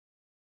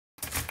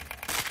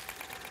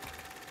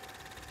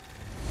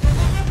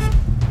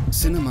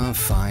Cinema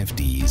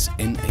 5D's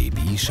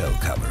NAB show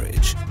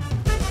coverage.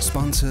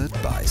 Sponsored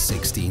by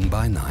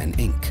 16:9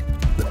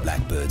 Inc., the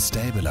Blackbird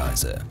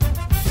Stabilizer,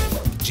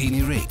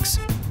 Genie Rigs,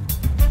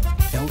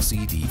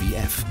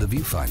 LCDVF, the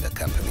Viewfinder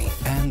Company,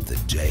 and the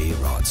J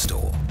Rod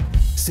Store.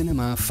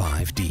 Cinema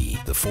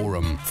 5D, the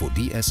forum for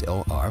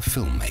DSLR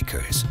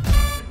filmmakers.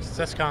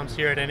 Sescom's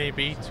here at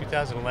NAB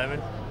 2011.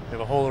 We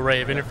have a whole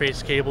array of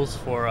interface cables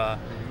for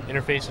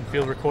interface and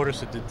field recorders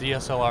to the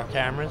DSLR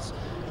cameras.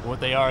 And what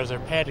they are is they're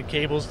padded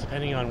cables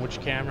depending on which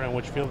camera and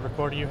which field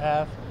recorder you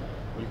have.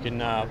 You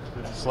can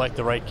select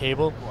the right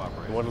cable,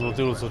 and what it'll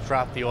do is it'll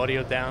drop the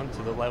audio down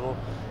to the level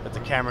that the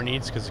camera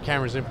needs, because the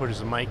camera's input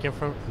is a mic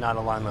input, not a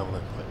line level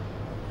input.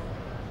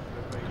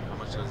 How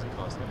much does it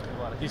cost?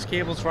 These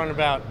cables run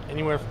about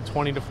anywhere from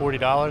 $20 to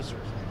 $40.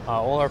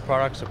 All our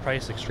products are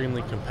priced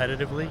extremely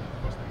competitively,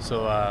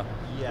 so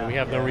we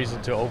have no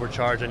reason to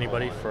overcharge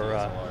anybody for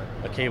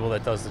a cable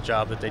that does the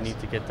job that they need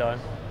to get done.